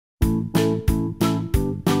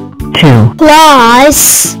2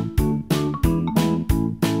 plus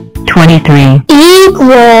 23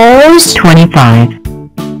 equals 25.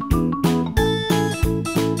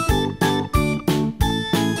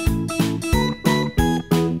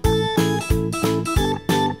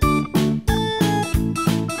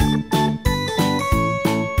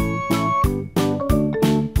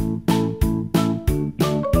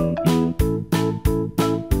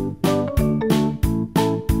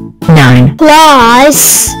 9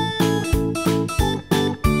 plus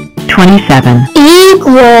 27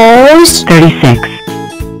 equals 36.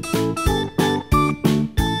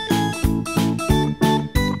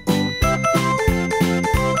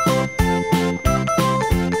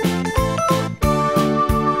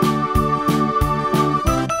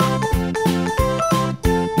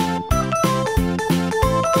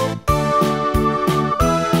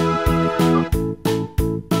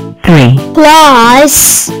 3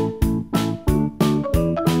 plus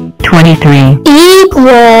 23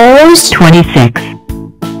 equals 26.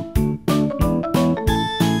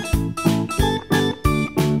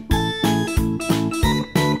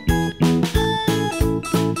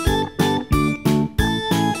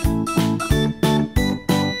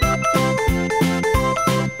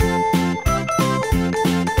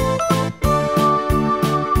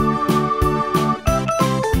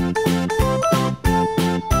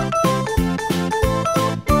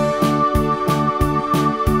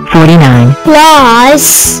 49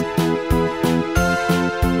 plus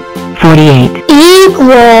 48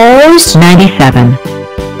 equals 97.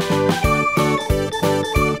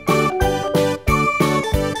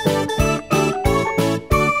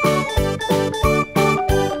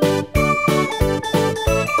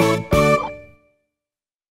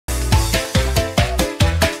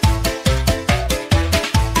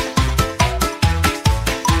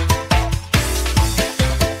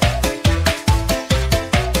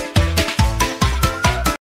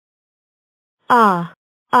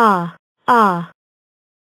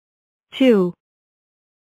 2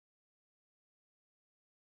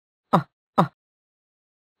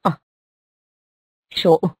 số 2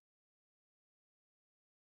 số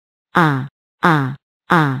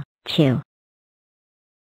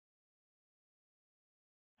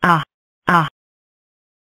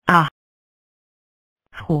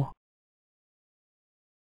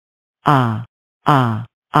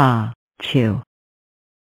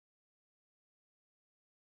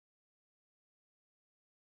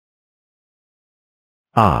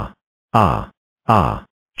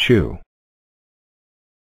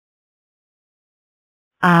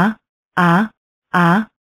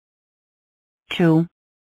chew. 2 Show. 2 chu Chew.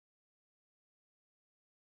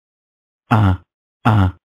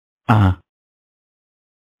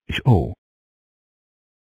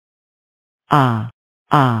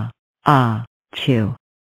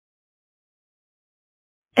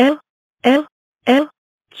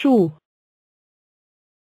 Chew.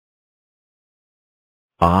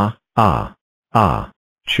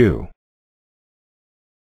 chu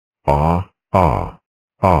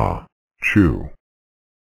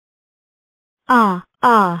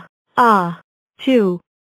Chew. 2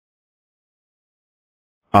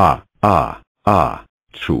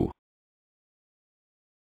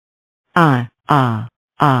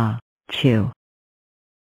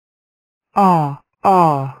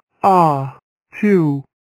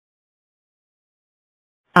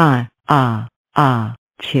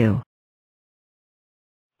 Chew.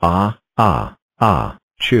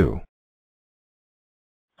 2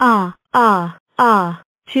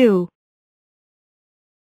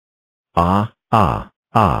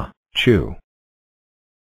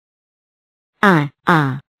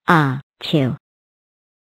 Chew.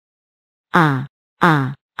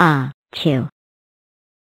 chu Chew.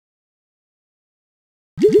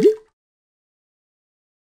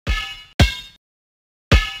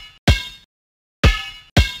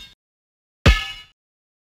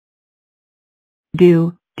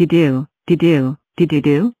 2 2 Do,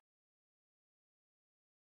 do.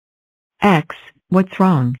 X, what's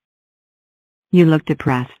wrong? You look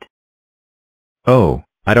depressed. Oh,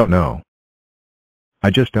 I don't know.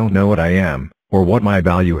 I just don't know what I am, or what my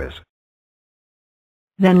value is.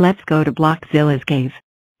 Then let's go to Blockzilla's cave.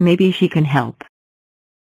 Maybe she can help.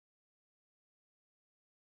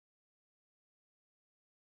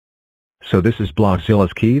 So this is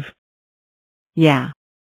Blockzilla's cave? Yeah.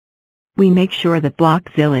 We make sure that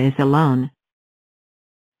Blockzilla is alone.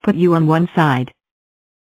 Put you on one side.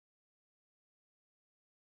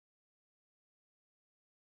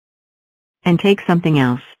 And take something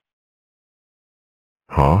else.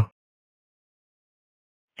 Huh?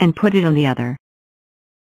 And put it on the other.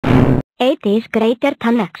 8 is greater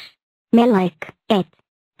than X. Me like it.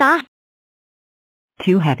 Da.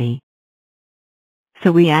 Too heavy.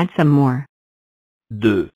 So we add some more.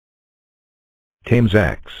 2 Times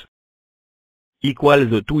x. equals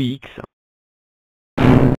 2x.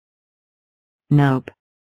 Nope.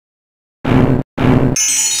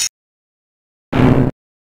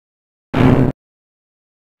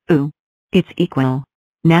 Ooh. It's equal.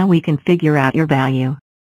 Now we can figure out your value.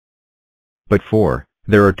 But 4,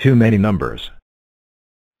 there are too many numbers.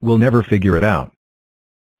 We'll never figure it out.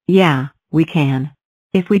 Yeah, we can.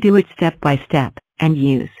 If we do it step by step, and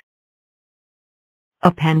use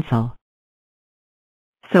a pencil.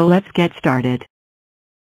 So let's get started.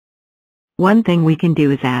 One thing we can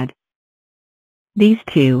do is add these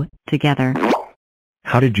two together.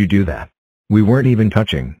 How did you do that? We weren't even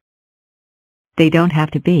touching. They don't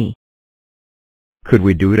have to be. Could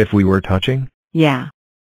we do it if we were touching? Yeah.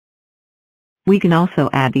 We can also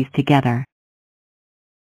add these together.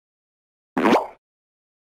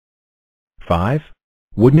 5?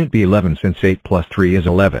 Wouldn't it be 11 since 8 plus 3 is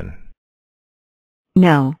 11?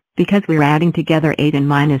 No, because we're adding together 8 and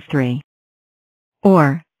minus 3.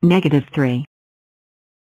 Or, negative 3.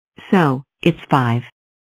 So, it's 5.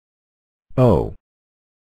 Oh.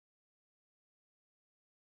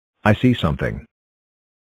 I see something.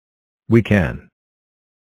 We can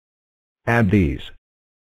add these.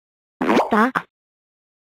 Da.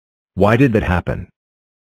 Why did that happen?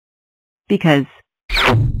 Because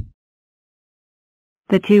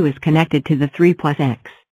the 2 is connected to the 3 plus x.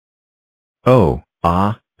 Oh,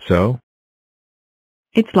 so?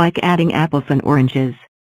 It's like adding apples and oranges.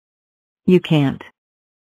 You can't.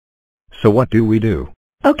 So what do we do?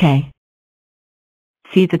 Okay.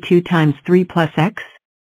 See the 2 times 3 plus x?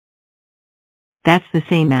 That's the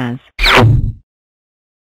same as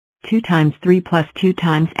 2 times 3 plus 2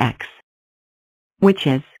 times x, which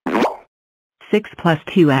is 6 plus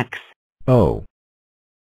 2x. Oh.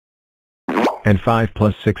 And 5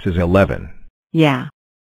 plus 6 is 11. Yeah.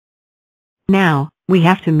 Now, we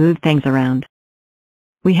have to move things around.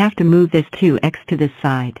 We have to move this 2x to this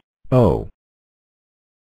side. Oh.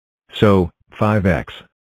 So, 5x.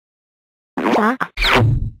 Da.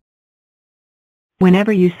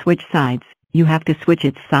 Whenever you switch sides, you have to switch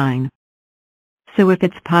its sign. So if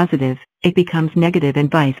it's positive, it becomes negative and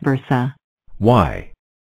vice versa. Why?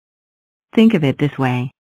 Think of it this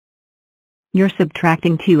way. You're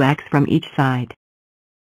subtracting 2x from each side.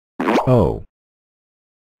 Oh.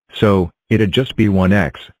 So, it'd just be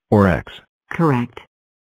 1x, or x. Correct.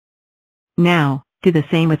 Now, do the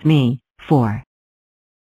same with me, 4.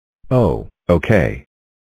 Oh, okay.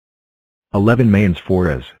 11 minus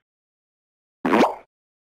 4 is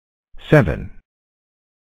 7.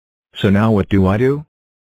 So now what do I do?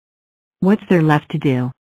 What's there left to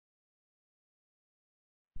do?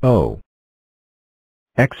 Oh.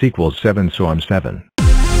 X equals 7, so I'm 7.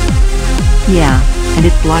 Yeah, and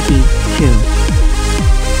it's blocky, too.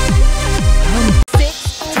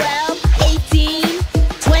 6, 12, 18,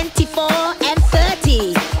 24, and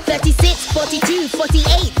 30, 36, 42,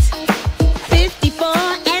 48, 54,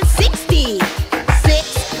 and 60.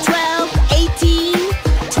 6, 12, 18,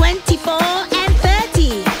 24, and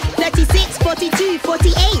 30, 36, 42,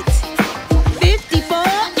 48, 54,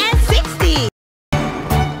 and 60.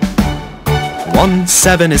 1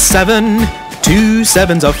 7 is 7, 2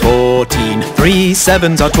 7s are 14, 3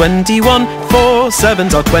 7s are 21, 4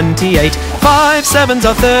 7s are 28, 5 7s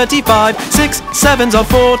are 35, 6 7s are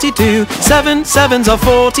 42, 7 7s are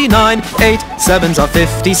 49, 8 7s are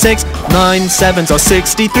 56, 9 7s are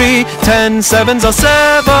 63, 10 7s are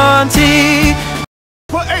 70.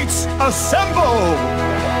 For 8s, assemble!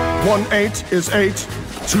 1 8 is 8,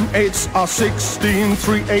 2 8s are 16,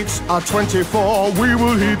 3 8s are 24, we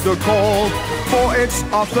will heed the call. 4 8s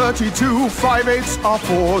are 32, 5 8s are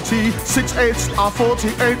 40, 6 8s are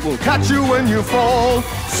 48, we'll catch you when you fall.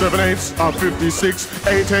 7 8s are 56,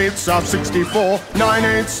 8 8s are 64, 9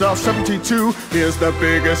 8s are 72, here's the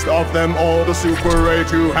biggest of them all, the Super 8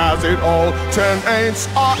 who has it all. 10 8s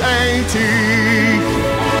are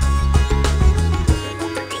 80.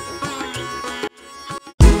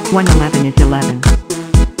 1 11 is 11.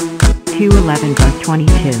 2 11s are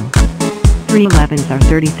 22. 3 11s are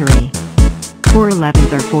 33. 4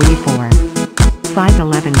 11s are 44. 5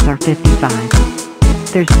 11s are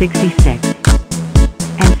 55. There's 66.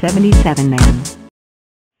 And 77 then.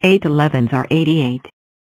 8 11s are 88.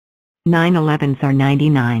 9 11s are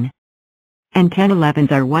 99. And 10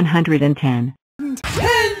 11s are 110.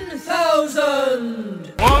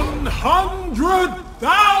 10,000!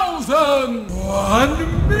 100,000!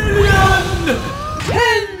 1 million!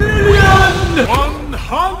 10 million!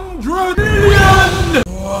 100 million!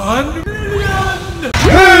 1 million!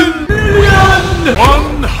 10 million!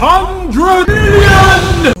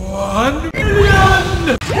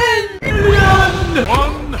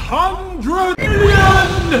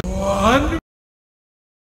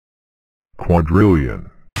 quadrillion,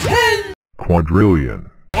 10, quadrillion,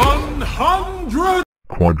 100,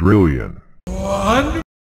 quadrillion, 1,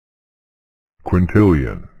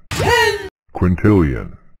 quintillion, 10,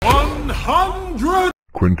 quintillion, 100,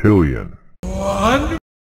 quintillion, 1,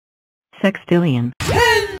 Sextillion.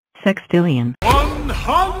 10, Sextillion.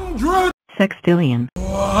 100, Sextillion.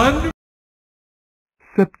 1,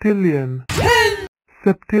 septillion, 10,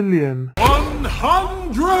 septillion,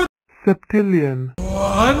 100, septillion,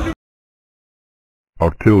 1,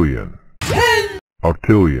 octillion, 10,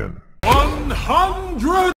 octillion,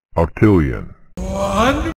 100, octillion,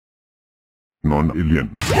 1, nonillion,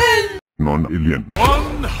 10, nonillion,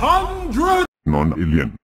 100,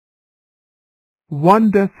 nonillion,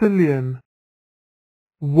 1 decillion,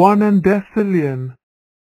 1 undecillion,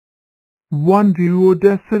 1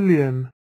 duodecillion,